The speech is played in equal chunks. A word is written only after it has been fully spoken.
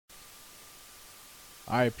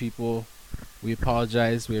All right, people. We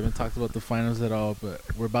apologize. We haven't talked about the finals at all, but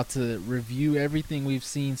we're about to review everything we've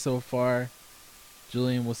seen so far.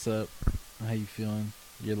 Julian, what's up? How you feeling?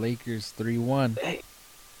 Your Lakers 3-1. Hey,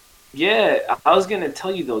 yeah, I was gonna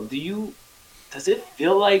tell you though. Does it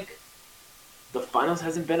feel like the finals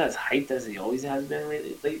hasn't been as hyped as it always has been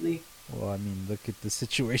lately? Well, I mean, look at the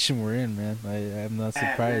situation we're in, man. I'm not Ah,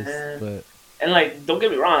 surprised, man. but And like, don't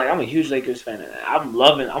get me wrong. Like, I'm a huge Lakers fan. And I'm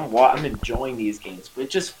loving. I'm enjoying these games. But it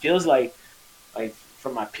just feels like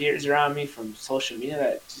from my peers around me, from social media,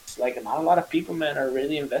 that just like not a lot of people, man, are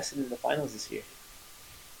really invested in the finals this year.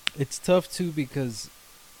 it's tough too because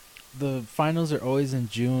the finals are always in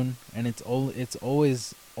June, and it's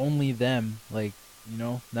always only them. Like,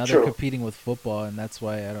 now they're True. competing with football, and that's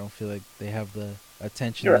why I don't feel like they have the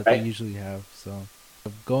attention You're that they right. usually have. So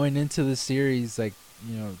going into the series, like,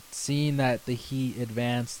 seeing that the Heat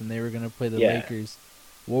advanced and they were gonna play the Yeah. Lakers,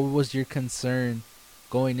 what was your concern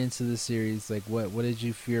going into the series? Like, what did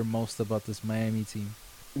you fear most about this Miami team?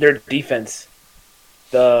 Their defense.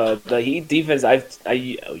 The Heat defense.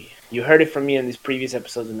 You heard it from me in these previous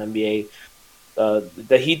episodes in NBA.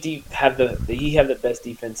 The Heat have the best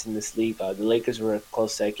defense in this league. The Lakers were a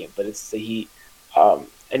close second, but it's the Heat,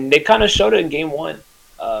 and they kind of showed it in Game One.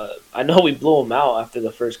 I know we blew them out after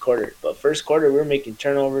the first quarter, but first quarter we were making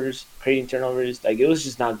turnovers, creating turnovers. Like it was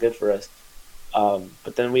just not good for us.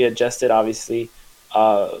 But then we adjusted, obviously.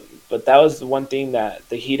 Uh, but that was the one thing that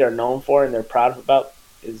the Heat are known for and they're proud about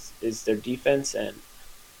is their defense, and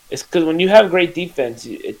it's because when you have great defense,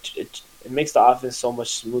 it makes the offense so much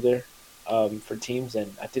smoother for teams,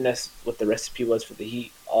 and I think that's what the recipe was for the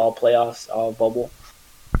Heat, all playoffs, all bubble.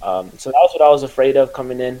 So that was what I was afraid of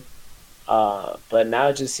coming in. But now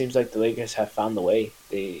it just seems like the Lakers have found the way.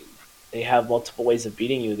 They have multiple ways of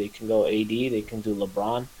beating you. They can go AD, they can do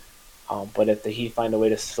LeBron. But if the Heat find a way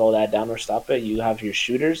to slow that down or stop it, you have your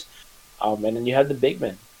shooters, and then you have the big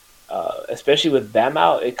men. Especially with Bam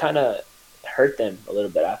out, it kind of hurt them a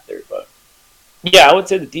little bit after. But yeah, I would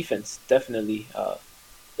say the defense definitely.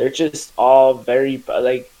 They're just all very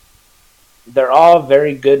like they're all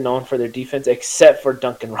very good, known for their defense, except for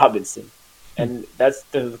Duncan Robinson, and that's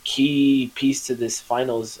the key piece to this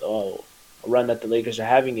finals run that the Lakers are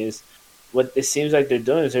having. Is what it seems like they're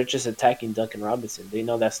doing is they're just attacking Duncan Robinson. They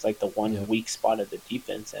know that's like the one Yep. weak spot of the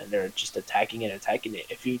defense, and they're just attacking it, attacking it.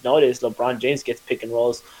 If you notice, LeBron James gets pick and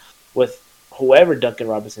rolls with whoever Duncan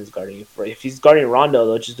Robinson's guarding. If he's guarding Rondo,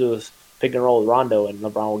 they'll just do a pick and roll with Rondo, and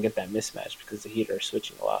LeBron will get that mismatch because the Heat are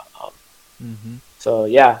switching a lot. Mm-hmm. So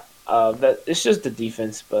yeah, that it's just the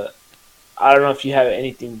defense, but I don't know if you have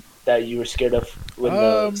anything that you were scared of when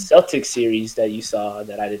the Um. Celtics series that you saw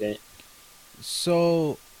that I didn't.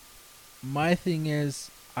 So my thing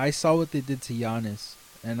is, I saw what they did to Giannis,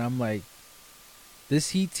 and I'm like, this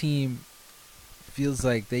Heat team feels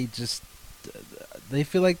like they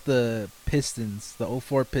feel like the Pistons, the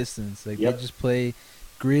 '04 Pistons. Like they Yep. just play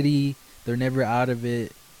gritty. They're never out of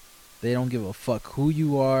it. They don't give a fuck who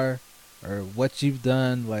you are or what you've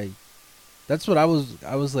done. Like that's what I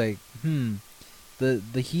was like,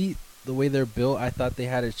 the Heat, the way they're built, I thought they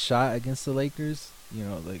had a shot against the Lakers.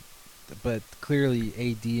 Like, but clearly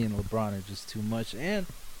AD and LeBron are just too much, and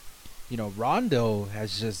Rondo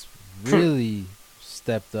has just really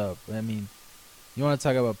stepped up. I mean, you want to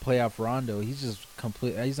talk about playoff Rondo? He's just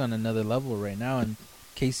complete. He's on another level right now, and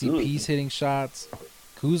KCP's Absolutely. hitting shots.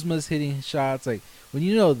 Kuzma's hitting shots. Like when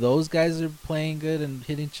you know those guys are playing good and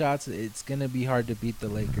hitting shots, it's gonna be hard to beat the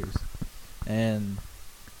Lakers, and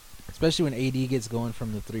especially when AD gets going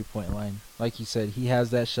from the 3-point line. Like you said, he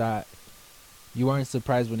has that shot. You weren't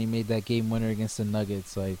surprised when he made that game winner against the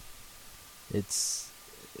Nuggets. Like it's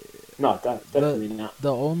No, the definitely not.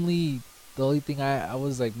 the only thing I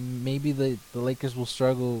was like, maybe the Lakers will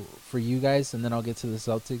struggle for you guys, and then I'll get to the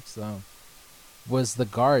Celtics. Was the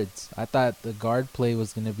guards? I thought the guard play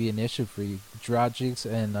was gonna be an issue for you, Dragic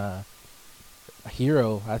and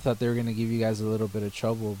Hero. I thought they were gonna give you guys a little bit of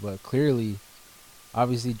trouble, but clearly,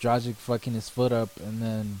 obviously, Dragic fucking his foot up, and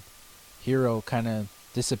then Hero kind of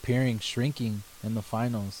disappearing, shrinking in the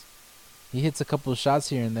finals. He hits a couple of shots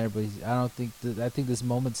here and there, but I don't think I think this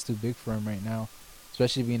moment's too big for him right now,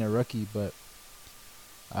 especially being a rookie. But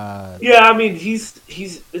uh, Yeah, I mean he's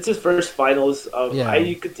it's his first finals. I yeah,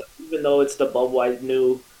 you could even though it's the bubble, I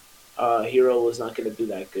knew Hero was not going to do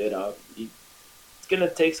that good. It's going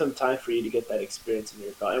to take some time for you to get that experience in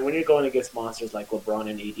your belt. And when you're going against monsters like LeBron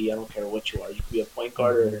and AD, I don't care what you are. You could be a point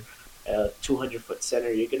guard hmm or a 200-foot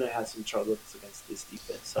center. You're going to have some troubles against this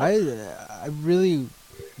defense. So I really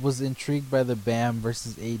was intrigued by the Bam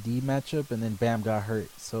versus AD matchup, and then Bam got hurt.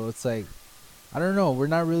 So it's like, I don't know. We're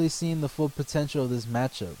not really seeing the full potential of this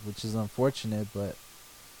matchup, which is unfortunate. But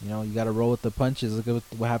You got to roll with the punches. Look at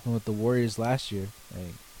what happened with the Warriors last year.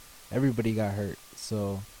 Like everybody got hurt,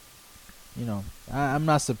 so I'm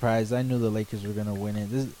not surprised. I knew the Lakers were gonna win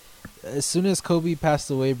it. As soon as Kobe passed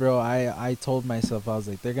away, bro, I told myself, I was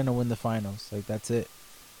like, they're gonna win the finals. Like that's it.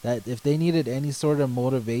 That if they needed any sort of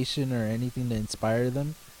motivation or anything to inspire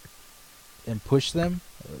them and push them,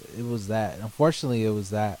 it was that. Unfortunately, it was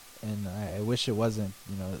that, and I wish it wasn't.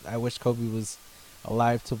 I wish Kobe was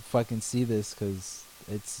alive to fucking see this, because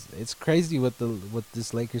it's crazy what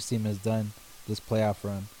this Lakers team has done this playoff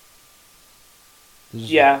run. They're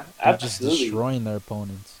just, Yeah, they're just absolutely. destroying their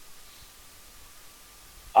opponents.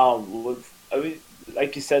 I mean,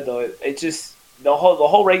 like you said though, it just the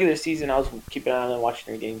whole regular season. I was keeping an eye on and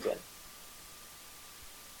watching their games, and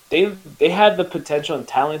they had the potential and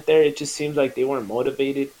talent there. It just seems like they weren't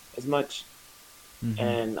motivated as much. Mm-hmm.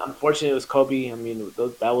 And unfortunately, it was Kobe. I mean,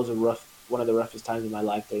 that was one of the roughest times in my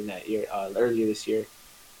life during that year, earlier this year.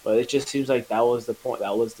 But it just seems like that was the point.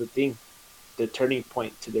 That was the thing, the turning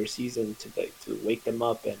point to their season to wake them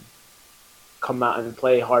up and come out and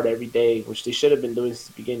play hard every day, which they should have been doing since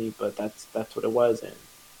the beginning. But that's what it was, and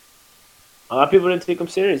a lot of people didn't take them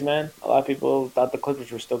serious, man. A lot of people thought the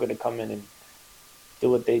Clippers were still going to come in and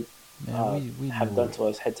do what they Man, we have done knew. to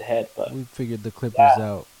us head to head. But We figured the Clippers yeah,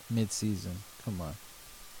 out mid-season. Come on.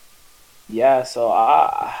 yeah. So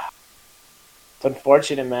it's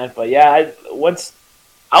unfortunate, man. But yeah,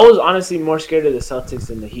 I was honestly more scared of the Celtics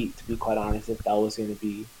than the Heat, to be quite honest. If that was going to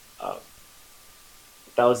be,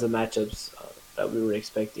 if that was the matchups that we were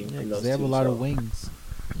expecting Yeah, from because they those have a two. lot of So wings.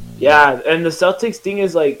 yeah, and the Celtics thing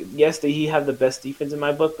is like, yes, the Heat have the best defense in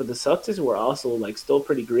my book, but the Celtics were also like still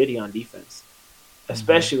pretty gritty on defense, Mm-hmm.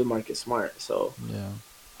 especially with Marcus Smart. So Yeah.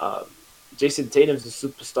 um, Jason Tatum's a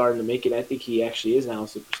superstar in the making. I think he actually is now a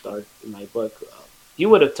superstar in my book. He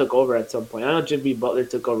would have took over at some point. I know Jimmy Butler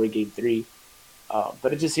took over Game 3,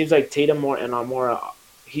 but it just seems like Tatum more and on more.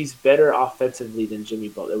 He's better offensively than Jimmy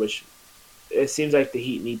Butler, which it seems like the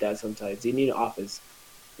Heat need that sometimes. They need an offense.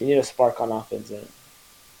 They need a spark on offense,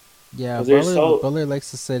 Yeah, because they're so Butler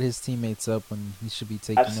likes to set his teammates up when he should be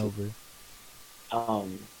taking absolutely. over.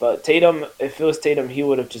 But Tatum, if it was Tatum, he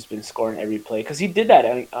would have just been scoring every play because he did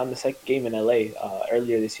that on the second game in LA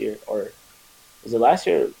earlier this year, or was it last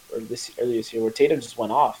year or this earlier this year, where Tatum just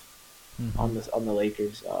went off Mm-hmm. on the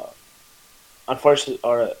Lakers.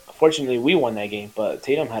 Unfortunately, we won that game, but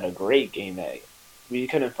Tatum had a great game that we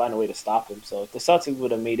couldn't find a way to stop him. So if the Celtics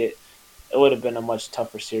would have made it, it would have been a much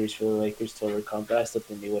tougher series for the Lakers to overcome. But I still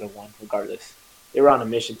think they would have won regardless. They were on a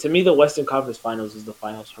mission. To me, the Western Conference Finals is the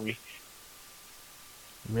finals for me.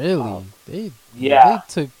 Really? Um, They yeah,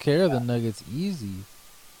 took care of the Nuggets easy.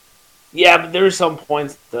 yeah, but there were some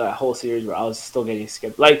points the whole series where I was still getting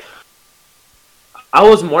skipped. Like I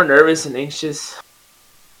was more nervous and anxious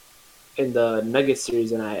in the Nuggets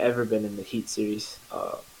series than I ever been in the Heat series.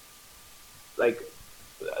 Like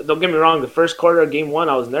don't get me wrong, the first quarter of Game 1,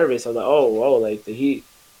 I was nervous. I was like, oh, whoa, like the Heat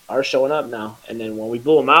are showing up now. And then when we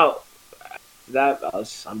blew them out,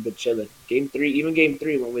 I'm been chilling. Game 3, even Game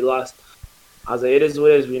 3 when we lost, I was like, it is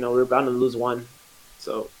what it is. We're bound to lose one.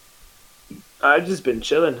 So I've just been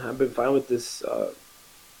chilling. I've been fine with this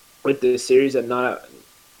series.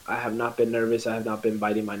 I have not been nervous. I have not been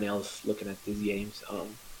biting my nails looking at these games.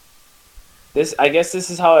 I guess this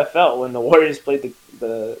is how I felt when the Warriors played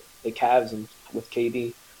the Cavs and with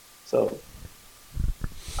KD. So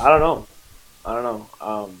I don't know. I don't know.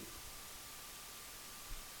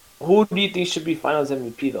 Who do you think should be Finals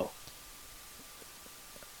MVP though?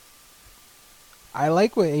 I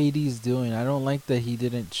like what AD's doing. I don't like that he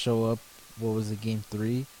didn't show up. What was it, Game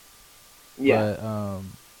 3? Yeah. But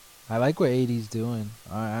I like what AD's doing.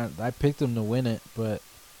 I picked him to win it, but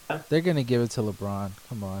they're gonna give it to LeBron.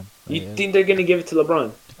 Come on. You think they're gonna give it to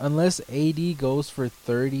LeBron? Unless AD goes for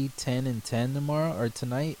 30, 10, and 10 tomorrow or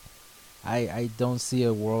tonight, I don't see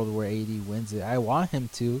a world where AD wins it. I want him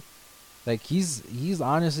to. Like he's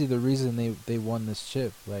honestly the reason they won this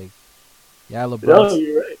chip. Like, yeah, No,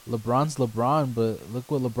 you're right. LeBron's LeBron, but look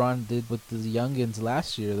what LeBron did with the youngins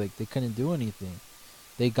last year. Like they couldn't do anything.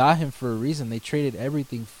 They got him for a reason. They traded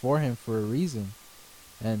everything for him for a reason.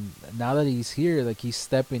 And now that he's here, like he's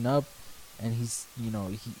stepping up, and he's he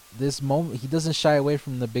this moment he doesn't shy away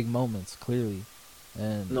from the big moments clearly,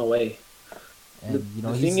 and No way. The and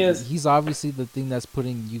the thing is, he's obviously the thing that's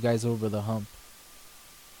putting you guys over the hump.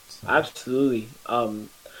 So absolutely.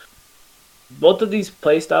 Both of these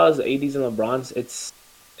play styles, the ADs and LeBrons,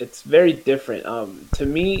 it's very different. To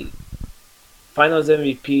me, Finals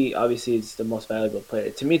MVP obviously is the most valuable player.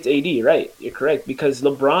 To me, it's AD. Right? You're correct because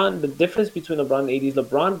LeBron. The difference between LeBron and AD is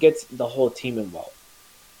LeBron gets the whole team involved.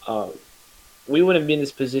 Um, we wouldn't be in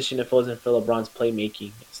this position if it wasn't for LeBron's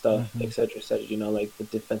playmaking stuff, Hmm. etc., etc. Like the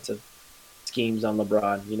defensive schemes on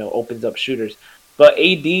LeBron. Opens up shooters. But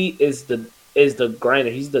AD is the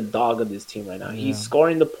grinder. He's the dog of this team right now. He's Yeah.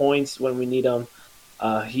 scoring the points when we need him.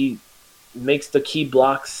 He makes the key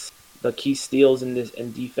blocks, the key steals in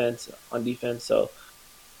defense on defense. So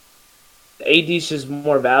AD is just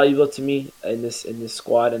more valuable to me in this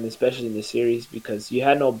squad, and especially in this series, because you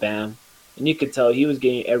had no Bam, and you could tell he was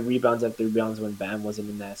getting rebounds after rebounds when Bam wasn't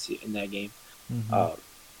in that game. Hmm. Um,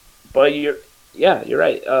 but you're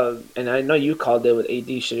right. And I know you called it with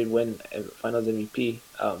AD should win Finals MVP.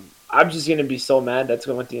 I'm just gonna be so mad. That's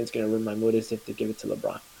one thing that's gonna ruin my mood is if they give it to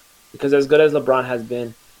LeBron, because as good as LeBron has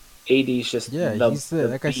been, AD is just Yeah, the he's the the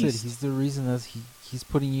like I said, he's beast. the reason that he's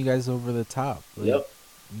putting you guys over the top. Like Yep.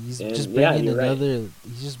 he's just And yeah, bringing you're right. another.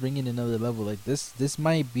 He's just bringing another level. Like this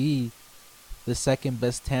might be the second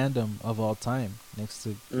best tandem of all time, next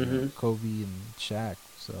to Hmm. Kobe and Shaq.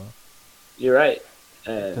 So You're right.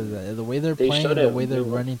 because And the way they're they playing showed and the it way in they're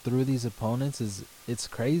game one. running through these opponents is it's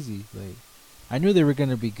crazy. Like I knew they were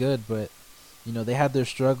gonna be good, but they had their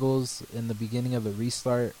struggles in the beginning of the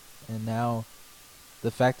restart, and now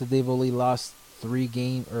the fact that they've only lost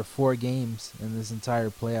 4 games in this entire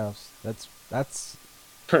playoffs.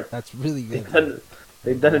 That's really they've good. done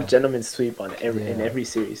they've Like done a wow. gentleman's sweep on in Yeah. every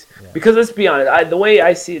series. Yeah. Because let's be honest, the way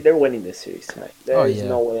I see it, they're winning this series tonight. Oh There's yeah.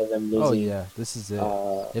 no way of them Oh losing. yeah. This is it.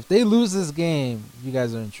 Uh, If they lose this game, you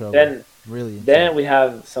guys are in trouble. then Really in then trouble. we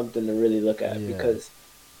have something to really look at, Yeah. because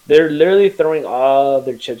they're literally throwing all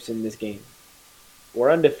their chips in this game.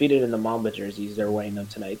 We're undefeated in the Mamba jerseys. They're wearing them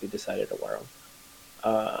Hmm. tonight. They decided to wear them.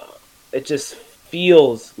 Uh, it just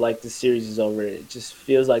feels like the series is over. It just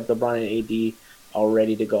feels like LeBron and AD are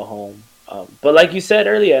ready to go home. But like you said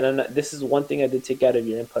earlier, and this is one thing I did take out of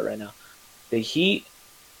your input right now, the Heat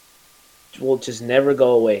will just never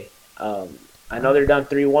go away. I know they're down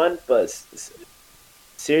 3-1, but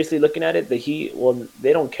seriously looking at it, the Heat, well,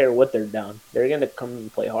 they don't care what they're down. They're going to come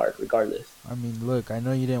and play hard regardless. I mean, look, I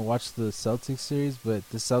know you didn't watch the Celtics series, but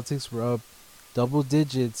the Celtics were up double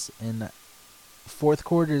digits in fourth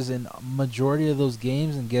quarters in majority of those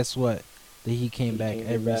games, and guess what? The Heat came He back can't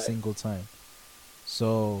get every back. single time.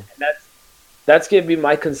 So And that's gonna be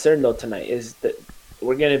my concern though tonight is that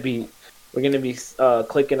we're gonna be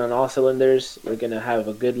clicking on all cylinders. We're gonna have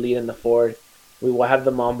a good lead in the fourth. We will have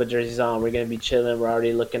the Mamba jerseys on. We're gonna be chilling. We're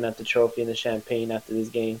already looking at the trophy and the champagne after this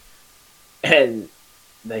game, and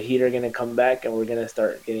the Heat are gonna come back, and we're gonna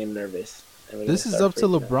start getting nervous, and we're gonna this is start up to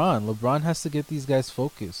freaking out. LeBron. LeBron has to get these guys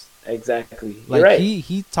focused. Exactly, you're Like right.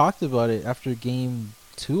 he talked about it after game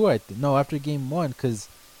 2, I think. No, after game 1, because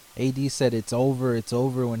AD said it's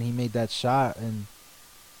over when he made that shot, and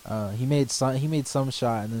he made some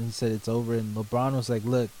shot, and then he said it's over, and LeBron was like,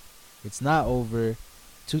 "Look, it's not over.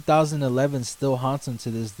 2011 still haunts him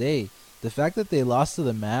to this day. The fact that they lost to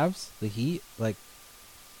the Mavs, the Heat, like,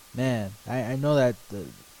 man, I know that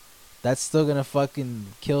that's still gonna fucking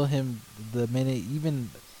kill him the minute even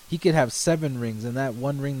he could have 7 rings, and that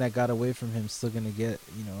one ring that got away from him still gonna get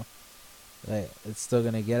like it's still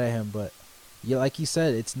gonna get at him. But yeah, like he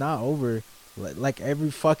said, it's not over. Like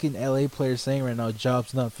every fucking LA player saying right now,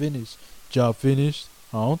 job's not finished. Job finished?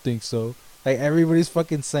 I don't think so. Like everybody's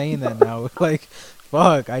fucking saying that now. Like,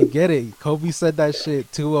 fuck, I get it. Kobe said that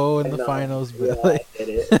shit 2-0 in I the know. finals, Yeah, but I like, get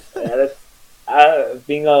it. Yeah,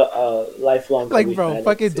 being a lifelong like Kobe bro, fan,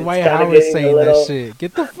 fucking it's Dwight kind of Howard getting a saying that little. shit.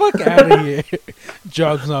 Get the fuck out of here.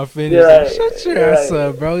 Job's not You're finished. Like, right. shut your You're ass right.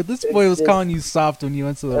 up, bro. This boy It's was just calling you soft when you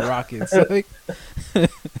went to the Rockets. Like,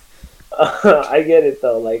 I get it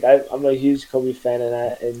though. Like I'm a huge Kobe fan,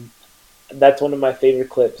 and that's one of my favorite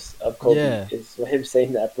clips of Kobe yeah. is him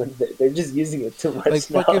saying that. But they're just using it too Like much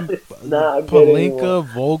now. fucking It's not good anymore. Palinka,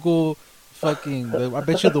 Vogel, fucking. I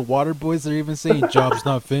bet you the Water Boys are even saying job's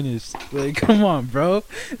not finished. Like, come on, bro.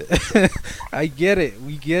 I get it.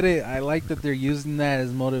 We get it. I like that they're using that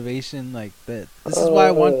as motivation. Like that. This is why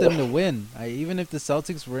I want Uh, them to win. Even if the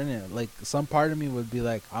Celtics were in it, like some part of me would be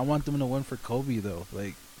like, I want them to win for Kobe though.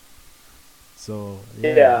 Like, so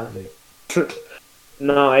yeah. yeah. Like,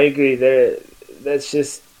 No, I agree. That's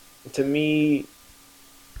just to me.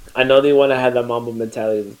 I know they want to have that Mamba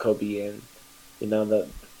mentality with Kobe, and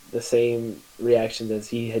the same reactions as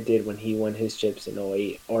he had did when he won his chips in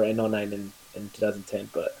 '08 or in '09 and 2010.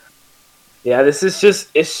 But yeah, this is just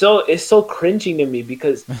it's so cringing to me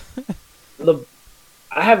because Le,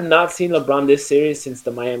 I have not seen LeBron this serious since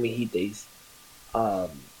the Miami Heat days, um,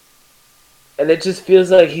 and it just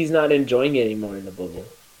feels like he's not enjoying it anymore in the bubble.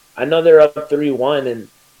 I know they're up 3-1, and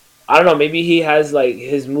I don't know. Maybe he has like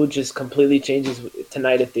his mood just completely changes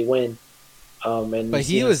tonight if they win. And you But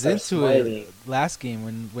see he him was start into it smiling. last game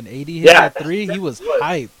when AD hit Yeah, that three. He was he was.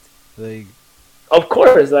 hyped. Like, Of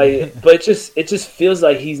course, like, but it just feels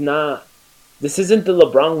like he's not. This isn't the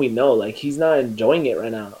LeBron we know. Like, he's not enjoying it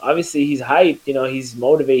right now. Obviously, he's hyped. He's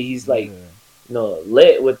motivated. He's like, yeah,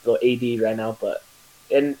 lit with the AD right now. But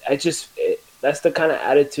and that's the kind of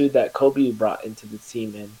attitude that Kobe brought into the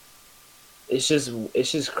team, and it's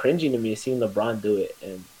just cringing to me seeing LeBron do it,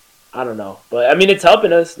 and I don't know. But I mean, it's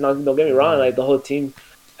helping us. Don't get me wrong. yeah, Like the whole team,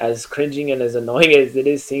 as cringing and as annoying as it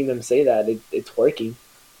is seeing them say that, it's working.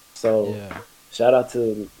 So yeah. shout out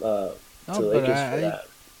No, to the but Lakers for that.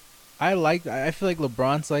 I feel like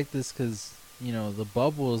LeBron's like this because the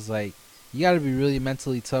bubble is like you got to be really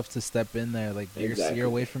mentally tough to step in there. Like you're Exactly.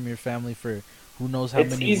 away from your family for who knows how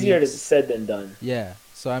It's many easier to weeks. said than done. Yeah.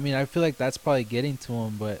 So I mean, I feel like that's probably getting to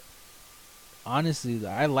him. But honestly,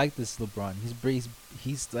 I like this LeBron.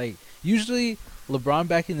 He's like usually LeBron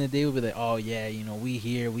back in the day would be like, oh yeah, we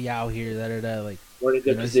here, we out here, da da da. Like, We're in a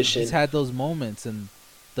good he's position. had those moments, and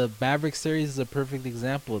the Maverick series is a perfect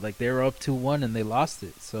example. Like they were up 2-1 and they lost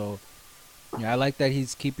it. So I like that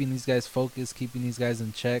he's keeping these guys focused, keeping these guys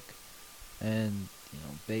in check, and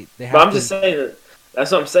they But have I'm just to. saying that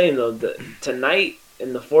that's what I'm saying though. Tonight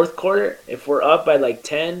in the fourth quarter, if we're up by like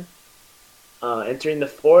 10, entering the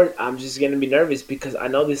fourth, I'm just gonna be nervous because I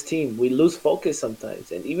know this team. We lose focus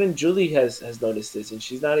sometimes, and even Julie has noticed this, and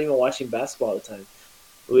she's not even watching basketball all the time.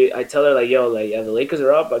 I tell her like, yo, like, yeah, the Lakers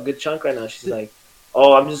are up a good chunk right now. She's like,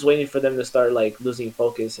 oh, I'm just waiting for them to start like losing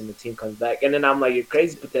focus and the team comes back. And then I'm like, you're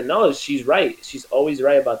crazy. But then no, she's right. She's always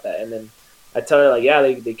right about that. And then I tell her like, yeah,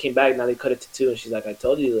 they came back. Now they cut it to 2. And she's like, I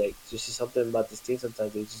told you, like, there's just something about this team.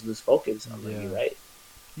 Sometimes they just lose focus. I'm like, you're Yeah. right.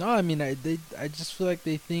 No, I mean I just feel like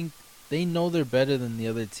they think they know they're better than the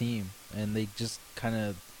other team, and they just kind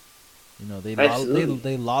of Absolutely.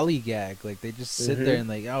 they lollygag. Like they just sit there Mm-hmm. and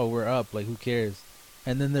like, oh, we're up, like who cares?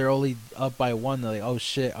 And then they're only up by 1. They're like, oh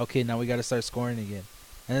shit, okay, now we got to start scoring again.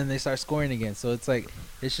 And then they start scoring again. So it's like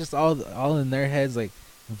it's just all in their heads. Like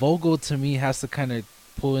Vogel to me has to kind of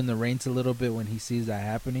pull in the reins a little bit when he sees that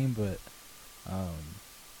happening. But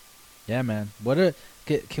yeah, man,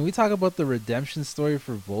 can we talk about the redemption story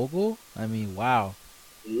for Vogel? I mean, wow,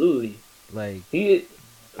 Absolutely. like He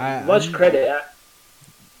much I'm credit.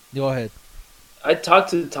 go ahead. I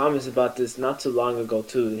talked to Thomas about this not too long ago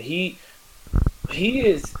too. He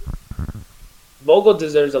is Vogel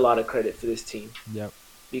deserves a lot of credit for this team Yep.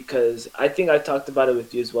 because I think I talked about it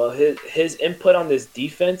with you as well. His input on this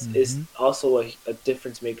defense is Mhm. also a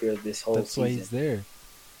difference maker of this whole That's why season. he's there.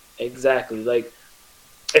 Exactly. Like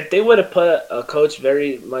if they would have put a coach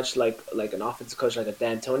very much like an offensive coach like a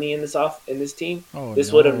D'Antoni in this team, Oh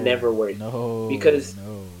this would have no, never worked. no, Because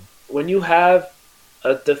no. when you have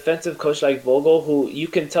a defensive coach like Vogel, who you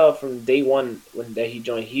can tell from day one when that he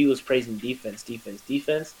joined, he was praising defense, defense,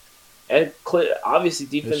 defense, and obviously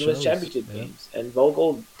It defense wins shows. championship Yep. games. And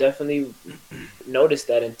Vogel definitely noticed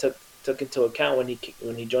that and took into account when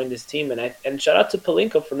he joined this team. And shout out to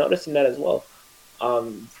Palinka for noticing that as well.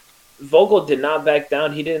 Um, Vogel did not back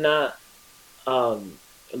down. He did not um,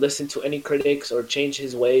 listen to any critics or change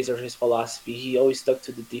his ways or his philosophy. He always stuck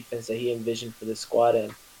to the defense that he envisioned for the squad,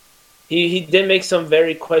 and he did make some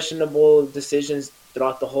very questionable decisions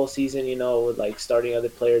throughout the whole season. With like starting other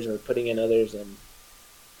players or putting in others and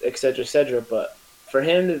et cetera, et cetera. But for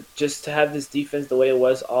him just to have this defense the way it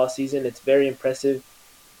was all season, it's very impressive.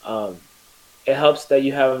 Um, it helps that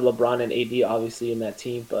you have LeBron and AD obviously in that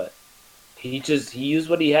team, but he used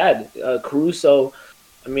what he had. Caruso,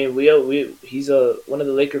 I mean, he's one of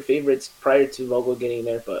the Laker favorites prior to Vogel getting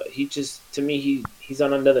there, but he just to me he's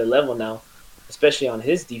on another level now, especially on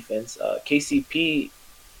his defense. KCP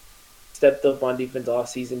stepped up on defense all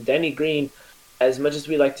season. Danny Green, as much as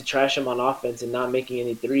we like to trash him on offense and not making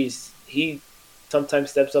any threes, he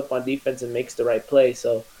sometimes steps up on defense and makes the right play.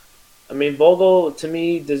 So I mean, Vogel to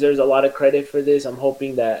me deserves a lot of credit for this. I'm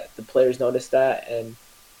hoping that the players notice that and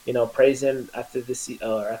praise him after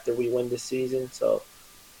after we win this season. So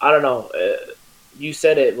I don't know. You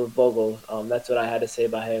said it with Vogel. That's what I had to say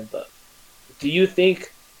about him. But do you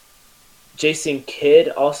think Jason Kidd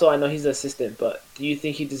also? I know he's an assistant, but do you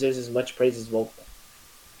think he deserves as much praise as Vogel?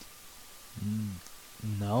 Mm,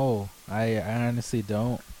 no, I honestly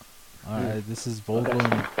don't. Hmm. This is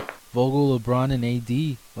Okay. Vogel, LeBron, and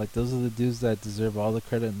AD. Like those are the dudes that deserve all the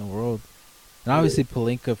credit in the world. And Really? obviously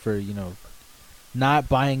Palinka for not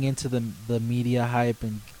buying into the media hype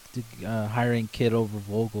and hiring Kid over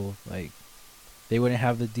Vogel. Like they wouldn't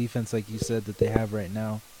have the defense like you said that they have right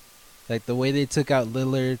now. Like the way they took out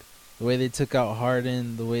Lillard, the way they took out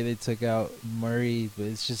Harden, the way they took out Murray, but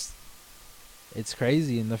it's just it's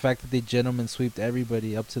crazy, and the fact that they gentleman sweeped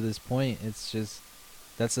everybody up to this point, it's just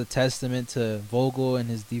that's a testament to Vogel and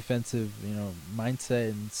his defensive, mindset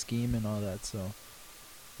and scheme and all that. So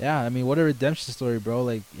yeah, I mean, what a redemption story, bro.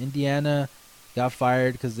 Like Indiana got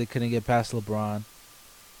fired because they couldn't get past LeBron.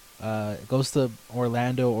 Goes to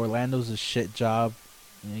Orlando. Orlando's a shit job.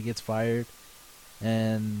 He gets fired,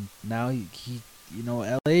 and now he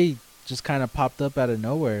LA just kind of popped up out of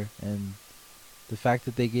nowhere, and the fact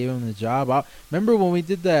that they gave him the job. I remember when we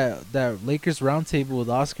did that Lakers roundtable with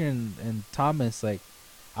Oscar and Thomas. Like,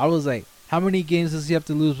 I was like, how many games does he have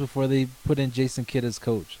to lose before they put in Jason Kidd as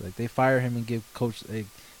coach? Like, they fire him and give coach like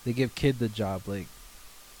they give Kidd the job. Like,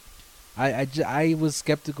 I was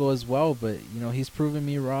skeptical as well, but he's proven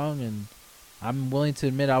me wrong, and I'm willing to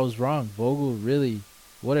admit I was wrong. Vogel really,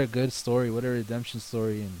 what a good story, what a redemption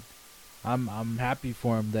story, and I'm happy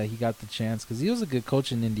for him that he got the chance because he was a good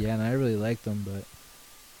coach in Indiana. I really liked him, but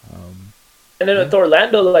And then yeah. with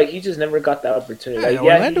Orlando, like he just never got the opportunity. Yeah, Like, yeah, he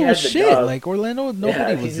Orlando was had the shit. job. Like Orlando, Yeah,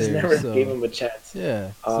 nobody he was just there. never gave So him a chance.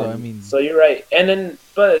 yeah, so I mean, So you're right. And then,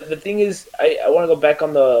 but the thing is, I want to go back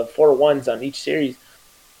on the 4-1s on each series.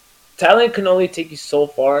 Talent can only take you so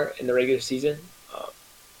far in the regular season,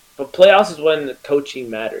 but playoffs is when the coaching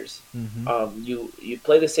matters. hmm You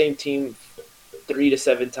play the same team 3 to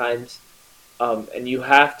 7 times, and you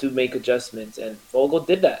have to make adjustments. And Vogel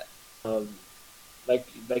did that. Um, like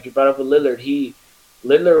you brought up with Lillard,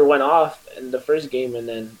 Lillard went off in the first game, and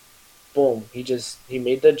then boom, he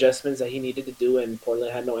made the adjustments that he needed to do, and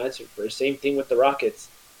Portland had no answer for it. Same thing with the Rockets.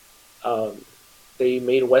 Um, they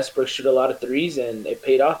made Westbrook shoot a lot of threes, and it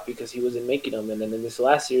paid off because he wasn't making them. And then in this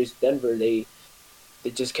last series, Denver, they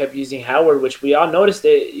just kept using Howard, which we all noticed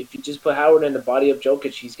it. If you just put Howard in the body of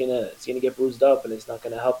Jokic, he's gonna get bruised up, and it's not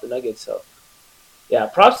gonna help the Nuggets. So yeah,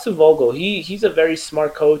 props to Vogel. He's a very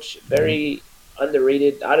smart coach, yeah. very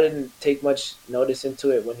underrated. I didn't take much notice into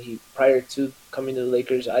it when he prior to coming to the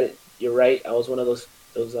Lakers. You're right. I was one of those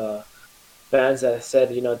fans that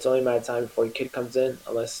said it's only a matter of time before a kid comes in,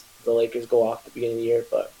 unless the Lakers go off the beginning of the year.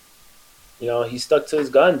 But he stuck to his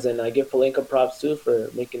guns, and I give Pelinka props too for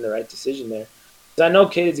making the right decision there. Because I know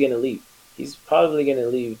Kid is gonna leave. He's probably gonna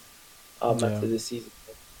leave Yeah. after this season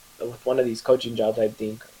with one of these coaching jobs. I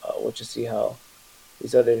think we'll just see how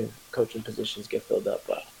these other coaching positions get filled up.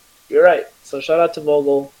 But you're right. So shout out to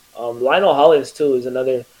Vogel. Lionel Hollins too is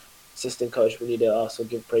another assistant coach we need to also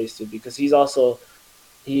give praise to because he's also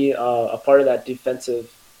a part of that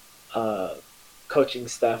defensive uh, coaching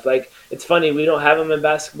staff. Like it's funny we don't have him in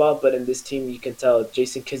basketball, but in this team you can tell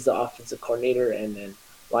Jason Kidd's the offensive coordinator and then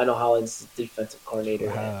Lionel Hollins is the defensive coordinator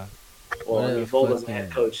and Wow. What well I a mean Vogel's the head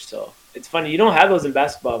fucking coach. So it's funny you don't have those in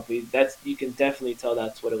basketball, but that's you can definitely tell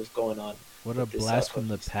that's what it was going on what a with this blast from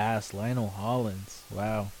the coaching staff. past, Lionel Hollins.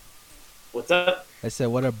 Wow. What's up? I said,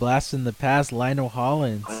 what a blast in the past, Lionel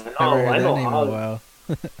Hollins. I Never know heard that Lionel name in a Hollins. while.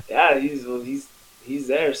 Yeah, he's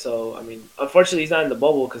there. So I mean, unfortunately, he's not in the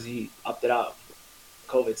bubble because he opted out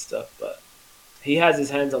for COVID stuff. But he has his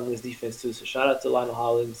hands on this defense too. So shout out to Lionel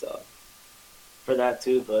Hollins for that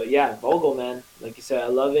too. But yeah, Vogel, man, like you said, I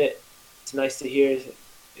love it. It's nice to hear.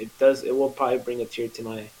 It does. It will probably bring a tear to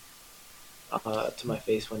my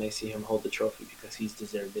face when I see him hold the trophy because he's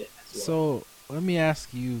deserved it as well. So let me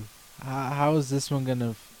ask you, how is this one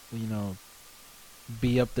gonna,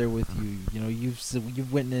 be up there with you?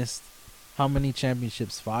 You've witnessed how many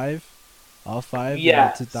championships? Five, all five in the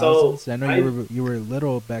Yeah. two So thousands. I know I you were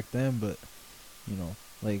little back then, but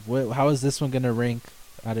like what? How is this one gonna rank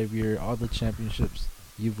out of your all the championships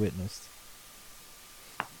you've witnessed?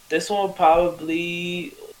 this one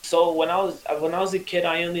probably. So when I was a kid,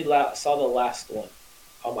 I only saw the last one.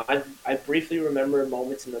 I briefly remember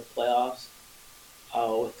moments in the playoffs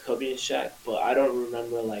with Kobe and Shaq, but I don't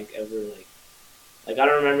remember like ever like I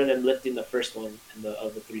don't remember them lifting the first one in the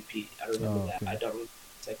of the three-peat. I remember Oh, that. okay. I don't remember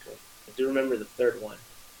the second one. I do remember the third one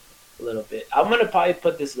a little bit. I'm gonna probably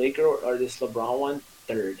put this Laker or this LeBron one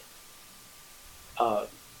third. Uh,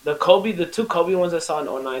 the two Kobe ones I saw in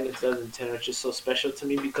 '09 and 2010 are just so special to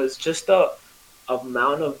me because just the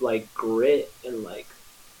amount of like grit and like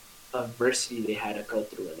adversity they had to go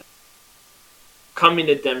through and coming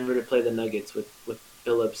to Denver to play the Nuggets with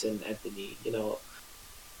Phillips and Anthony. In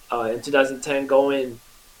 2010 going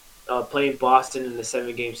playing Boston in the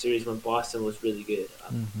 7 game series when Boston was really good.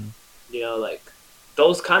 Mm-hmm. Like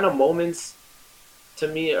those kind of moments to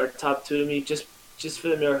me are top two to me just for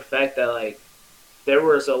the mere fact that like there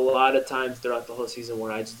was a lot of times throughout the whole season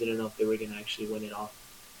where I just didn't know if they were gonna actually win it all,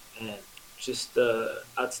 and just the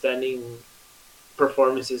outstanding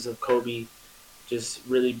performances of Kobe just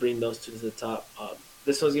really bring those two to the top.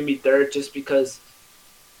 This one's gonna be third just because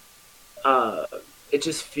uh, it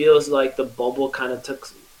just feels like the bubble kind of took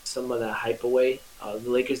some of that hype away. The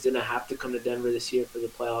Lakers didn't have to come to Denver this year for the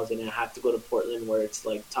playoffs. They didn't have to go to Portland, where it's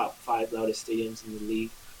like top 5 loudest stadiums in the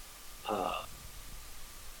league. Uh,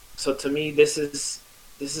 so to me, this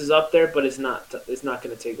is up there, but it's not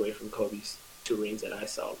going to take away from Kobe's 2 rings that I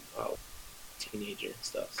saw teenager and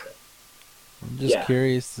stuff. So I'm just yeah,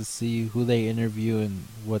 curious to see who they interview and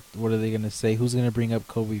what are they gonna say. Who's gonna bring up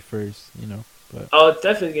Kobe first? But oh, it's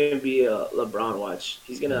definitely going to be a LeBron watch.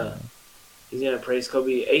 He's yeah, gonna he's gonna praise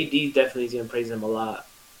Kobe. AD definitely is gonna praise him a lot.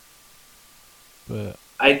 but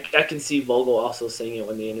I can see Vogel also saying it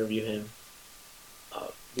when they interview him.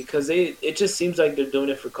 Because it just seems like they're doing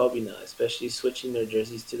it for Kobe now, especially switching their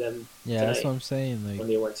jerseys to them yeah, that's what tonight I'm saying. Like when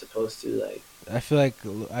they weren't supposed to. Like, I feel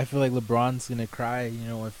like LeBron's gonna cry.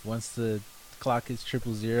 If once the clock hits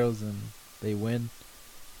triple zeros and they win,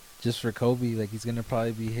 just for Kobe, like he's gonna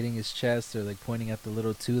probably be hitting his chest or like pointing at the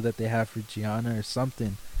little two that they have for Gianna or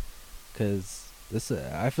something. Cause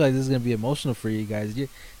I feel like this is gonna be emotional for you guys.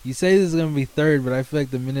 You say this is gonna be third, but I feel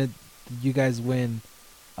like the minute you guys win,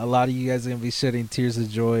 a lot of you guys are gonna be shedding tears of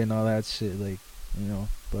joy and all that shit.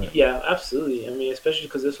 But yeah, absolutely. I mean, especially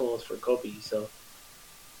because this one was for Kobe. So,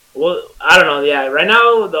 well, I don't know. Yeah, right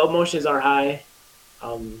now the emotions are high,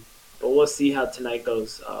 um, but we'll see how tonight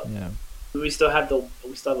goes. yeah, We still have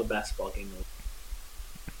a basketball game though.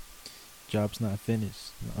 job's not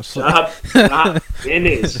finished. No, it's Job not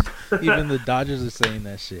finished. even the Dodgers are saying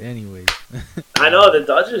that shit. Anyways, I know the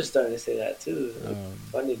Dodgers are starting to say that too. It's um,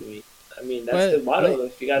 funny to me. I mean, that's the but motto.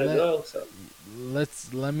 If you gotta let, go, so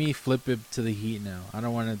let me flip it to the Heat now. I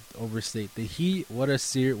don't want to overstate the Heat. What a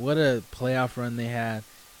playoff run they had,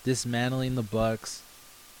 dismantling the Bucks.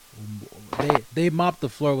 They mopped the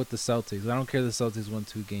floor with the Celtics. I don't care. The Celtics won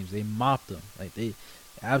 2 games. They mopped them. Like they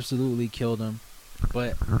absolutely killed them.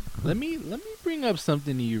 But let me bring up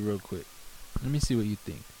something to you real quick. Let me see what you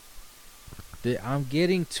think. I'm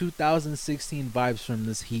getting 2016 vibes from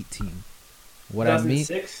this Heat team. What I mean,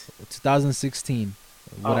 2006. 2016.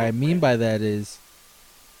 What I Oh, mean okay. by that is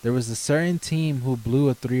there was a certain team who blew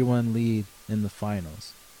a 3-1 lead in the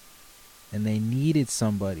finals, and they needed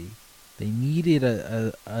somebody. They needed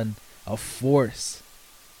a force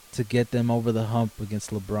to get them over the hump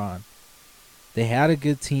against LeBron. They had a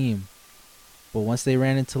good team, but once they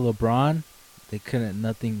ran into LeBron, they couldn't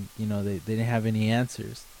nothing. They didn't have any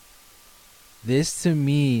answers. This to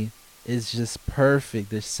me is just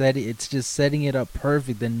perfect. It's just setting it up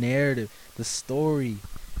perfect. The narrative, the story.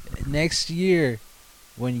 Next year,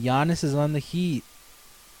 when Giannis is on the Heat,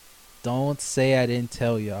 don't say I didn't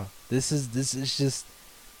tell y'all. This is just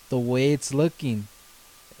the way it's looking.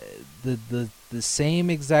 The same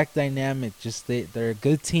exact dynamic. Just they're a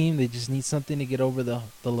good team. They just need something to get over the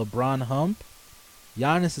LeBron hump.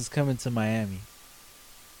 Giannis is coming to Miami.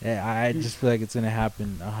 Yeah, I just feel like it's gonna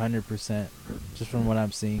happen 100%, just from what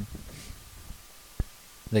I'm seeing.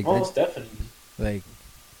 Like Most definitely. like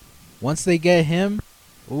once they get him,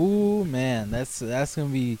 ooh man, that's gonna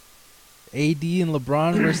be AD and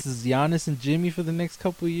LeBron versus Giannis and Jimmy for the next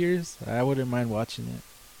couple of years. I wouldn't mind watching it,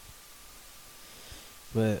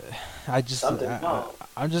 but Something. No,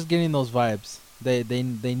 I'm just getting those vibes. They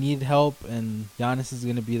need help, and Giannis is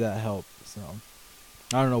gonna be that help. So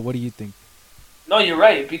I don't know. What do you think? no, you're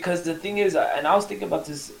right. Because the thing is, and I was thinking about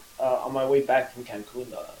this on my way back from Cancun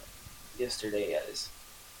yesterday. As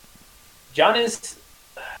Giannis,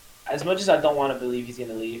 as much as I don't want to believe he's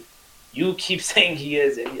gonna leave, you keep saying he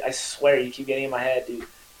is, and I swear you keep getting in my head, dude.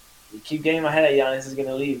 You keep getting in my head that Giannis is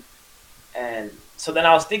gonna leave, and so then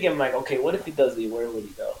I was thinking, like, okay, what if he does leave? Where would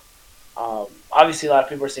he go? Obviously, a lot of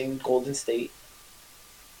people are saying Golden State,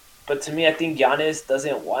 but to me, I think Giannis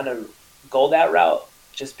doesn't want to go that route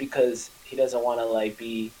just because he doesn't want to like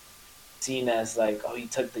be seen as like, oh, he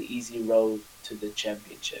took the easy road to the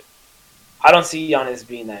championship. I don't see Giannis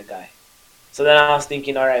being that guy. So then I was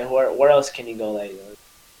thinking, all right, where else can he go? Like,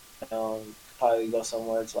 probably go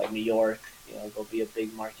somewhere to like New York. Go be a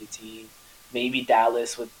big market team. Maybe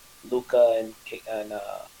Dallas with Luca and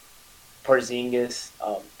Porzingis.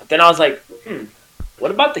 But then I was like,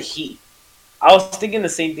 what about the Heat? I was thinking the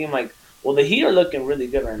same thing. Like, well, the Heat are looking really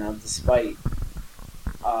good right now, despite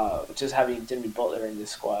just having Jimmy Butler in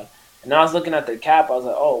this squad. And then I was looking at their cap. I was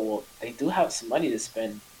like, oh, well, they do have some money to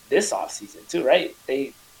spend this offseason too, right?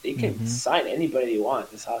 They can Mm-hmm. sign anybody they want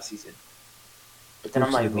this offseason. But then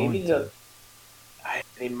I'm Which they're like, going maybe to.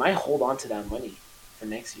 they might hold on to that money for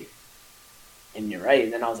next year. And you're right.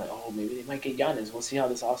 And then I was like, oh, maybe they might get Giannis. We'll see how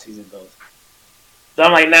this offseason goes. So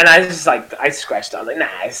I'm like, nah. It's just like I scratched out. I was like,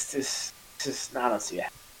 nah, it's just nah, I don't see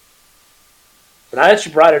that. But now that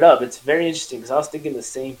you brought it up, it's very interesting because I was thinking the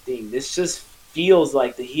same thing. This just feels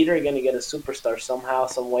like the Heat are going to get a superstar somehow,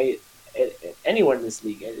 some way, anywhere in this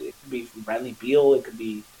league. It could be Bradley Beal. It could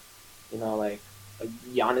be, like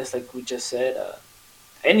Giannis, like we just said.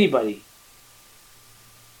 Anybody.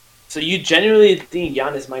 So you genuinely think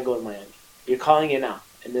Giannis might go to Miami? You're calling it now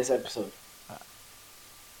in this episode.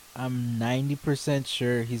 I'm 90%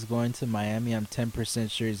 sure he's going to Miami. I'm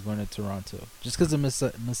 10% sure he's going to Toronto. Just because of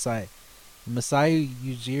Masai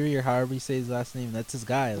Ujiri, or however you say his last name, that's his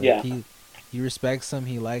guy. Like Yeah. he respects him,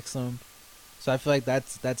 he likes him. So I feel like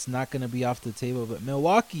that's not gonna be off the table. But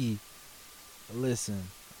Milwaukee, listen,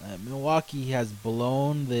 Milwaukee has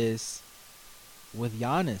blown this with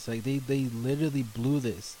Giannis. Like they literally blew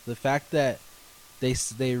this. The fact that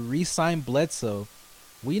they re-signed Bledsoe,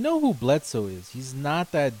 we know who Bledsoe is. He's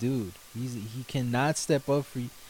not that dude. He cannot step up for you.